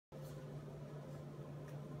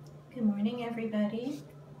Good morning, everybody.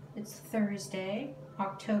 It's Thursday,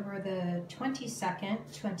 October the 22nd,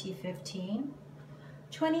 2015.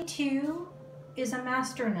 22 is a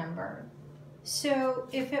master number. So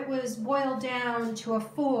if it was boiled down to a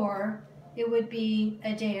 4, it would be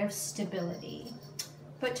a day of stability.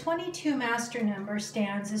 But 22 master number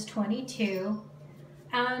stands as 22,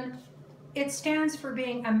 and it stands for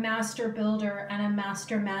being a master builder and a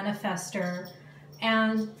master manifester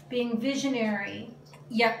and being visionary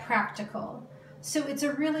yet practical. So it's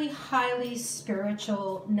a really highly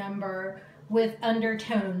spiritual number with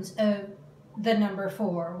undertones of the number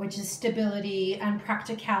 4, which is stability and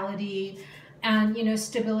practicality and, you know,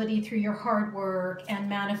 stability through your hard work and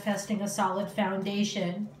manifesting a solid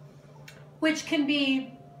foundation, which can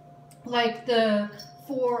be like the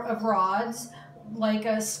 4 of rods, like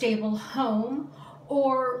a stable home,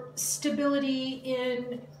 or stability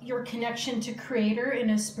in your connection to Creator in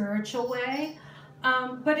a spiritual way.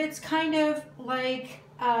 But it's kind of like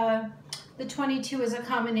the 22 is a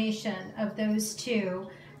combination of those two.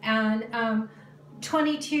 And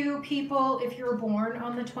 22 people, if you're born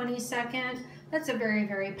on the 22nd, that's a very,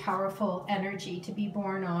 very powerful energy to be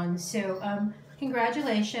born on. So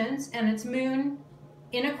congratulations. And it's moon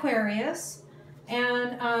in Aquarius.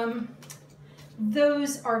 And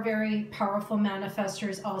those are very powerful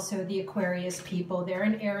manifestors also, the Aquarius people. They're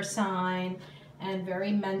an air sign and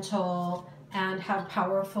very mental and have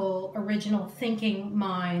powerful original thinking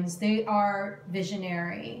minds. They are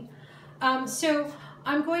visionary. So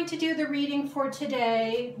I'm going to do the reading for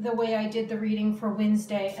today the way I did the reading for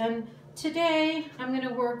Wednesday. And today I'm going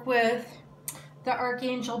to work with the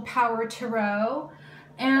Archangel Power Tarot.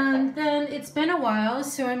 And then it's been a while,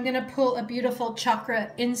 so I'm going to pull a beautiful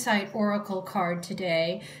Chakra Insight Oracle card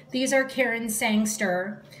today. These are Karen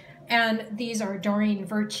Sangster, and these are Doreen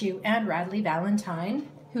Virtue and Radley Valentine,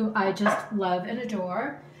 who I just love and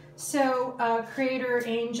adore. So Creator,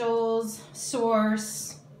 Angels,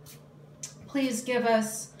 Source, please give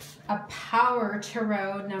us a Power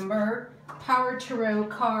Tarot number, Power Tarot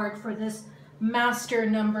card for this Master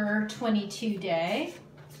number 22 day.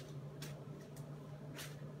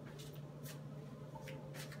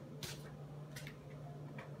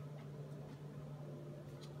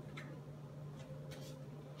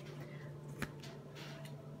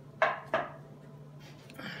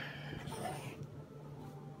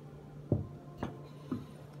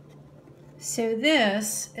 So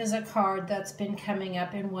this is a card that's been coming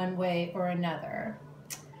up in one way or another.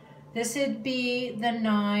 This would be the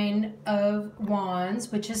 9 of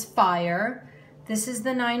Wands, which is fire. This is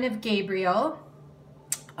the 9 of Gabriel.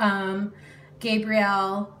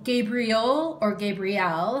 Gabriel or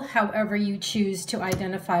Gabriel, however you choose to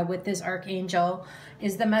identify with this archangel,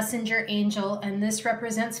 is the messenger angel, and this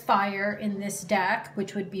represents fire in this deck,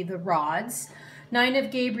 which would be the rods. 9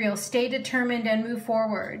 of Gabriel, stay determined and move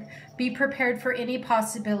forward. Be prepared for any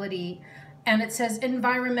possibility. And it says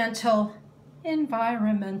environmental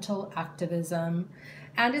activism.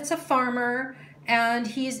 And it's a farmer, and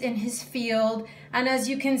he's in his field. And as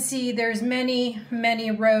you can see, there's many,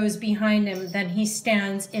 many rows behind him. Then he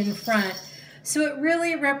stands in front. So it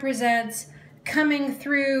really represents coming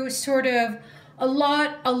through sort of a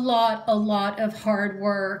lot of hard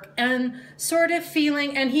work and sort of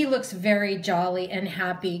feeling, and he looks very jolly and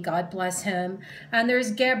happy, God bless him. And there's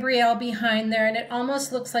Gabrielle behind there, and it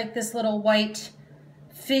almost looks like this little white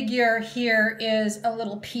figure here is a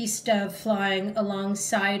little peace dove flying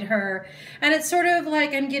alongside her. And it's sort of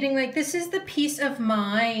like, I'm getting like, this is the peace of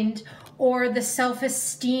mind or the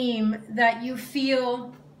self-esteem that you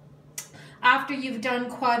feel after you've done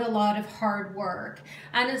quite a lot of hard work.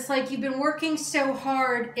 And it's like you've been working so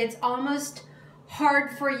hard, it's almost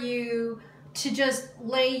hard for you to just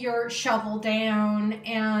lay your shovel down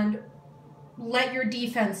and let your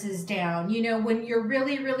defenses down. You know, when you're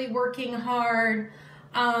really working hard,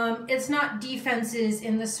 it's not defenses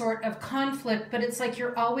in the sort of conflict, but it's like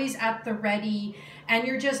you're always at the ready and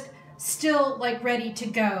you're just still like ready to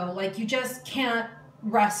go. Like you just can't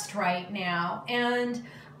rest right now. And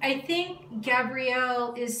I think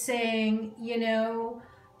Gabrielle is saying, you know,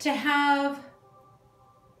 to have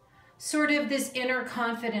sort of this inner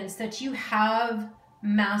confidence that you have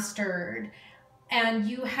mastered and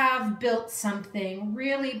you have built something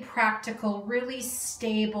really practical, really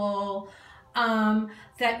stable,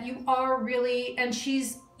 that you are really, and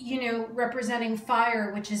she's, you know, representing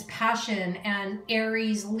fire, which is passion, and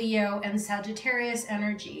Aries, Leo, and Sagittarius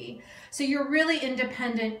energy. So you're really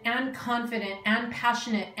independent and confident and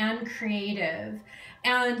passionate and creative.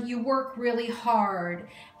 and you work really hard,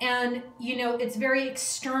 and you know, it's very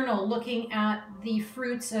external, looking at the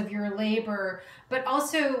fruits of your labor, but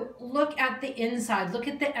also look at the inside, look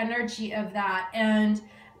at the energy of that, and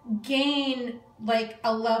gain like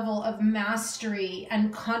a level of mastery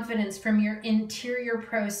and confidence from your interior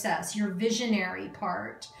process, your visionary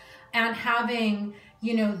part, and having,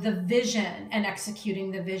 you know, the vision and executing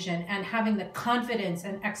the vision, and having the confidence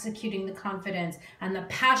and executing the confidence, and the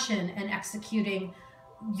passion and executing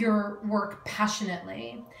your work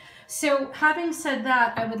passionately. So having said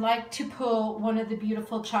that, I would like to pull one of the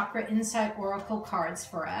beautiful Chakra Insight Oracle cards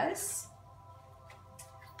for us.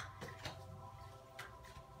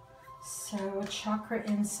 So Chakra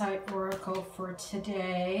Insight Oracle for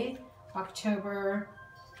today, October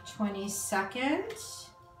 22nd.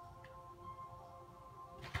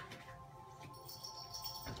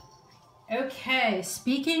 Okay,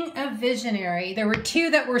 speaking of visionary, there were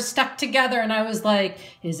two that were stuck together and I was like,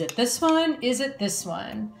 is it this one? Is it this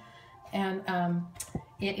one? And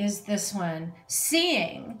it is this one.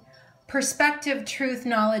 Seeing, perspective, truth,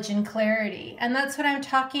 knowledge, and clarity. And that's what I'm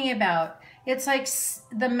talking about. It's like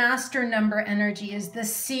the master number energy is the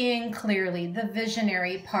seeing clearly, the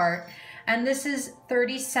visionary part. And this is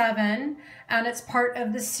 37, and it's part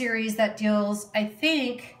of the series that deals, I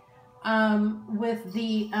think, with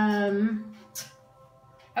the,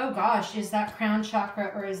 oh gosh, is that crown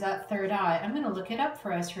chakra or is that third eye? I'm going to look it up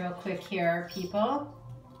for us real quick here, people.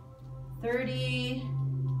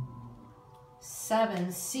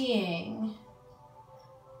 37, seeing.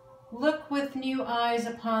 Look with new eyes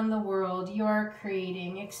upon the world you are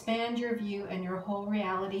creating. Expand your view and your whole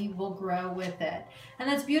reality will grow with it. And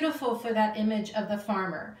that's beautiful for that image of the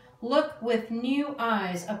farmer. Look with new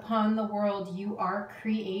eyes upon the world you are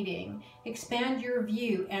creating. Expand your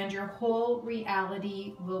view and your whole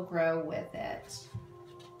reality will grow with it.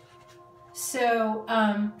 So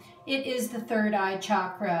it is the third eye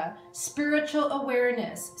chakra. Spiritual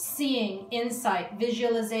awareness, seeing, insight,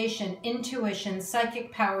 visualization, intuition,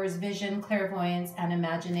 psychic powers, vision, clairvoyance, and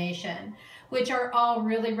imagination, which are all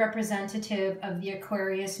really representative of the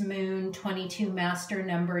Aquarius Moon 22 Master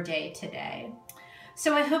Number Day today.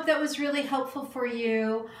 So I hope that was really helpful for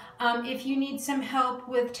you. If you need some help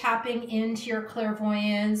with tapping into your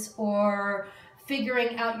clairvoyance or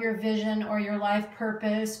figuring out your vision or your life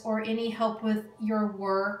purpose, or any help with your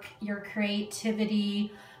work, your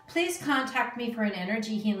creativity, please contact me for an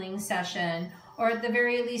energy healing session, or at the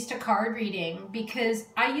very least a card reading, because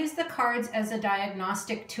I use the cards as a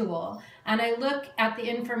diagnostic tool, and I look at the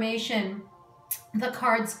information the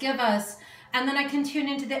cards give us, and then I can tune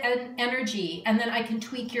into the energy, and then I can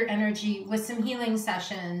tweak your energy with some healing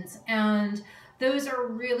sessions. And those are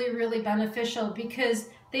really, really beneficial because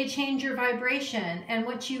they change your vibration, and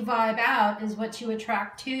what you vibe out is what you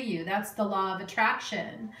attract to you. That's the law of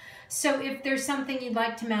attraction. So if there's something you'd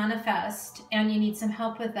like to manifest and you need some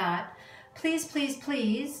help with that, please, please,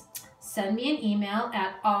 please send me an email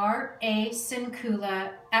at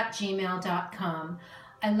RASinkula@gmail.com.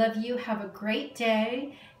 I love you. Have a great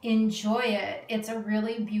day. Enjoy it. It's a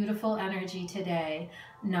really beautiful energy today.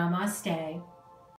 Namaste.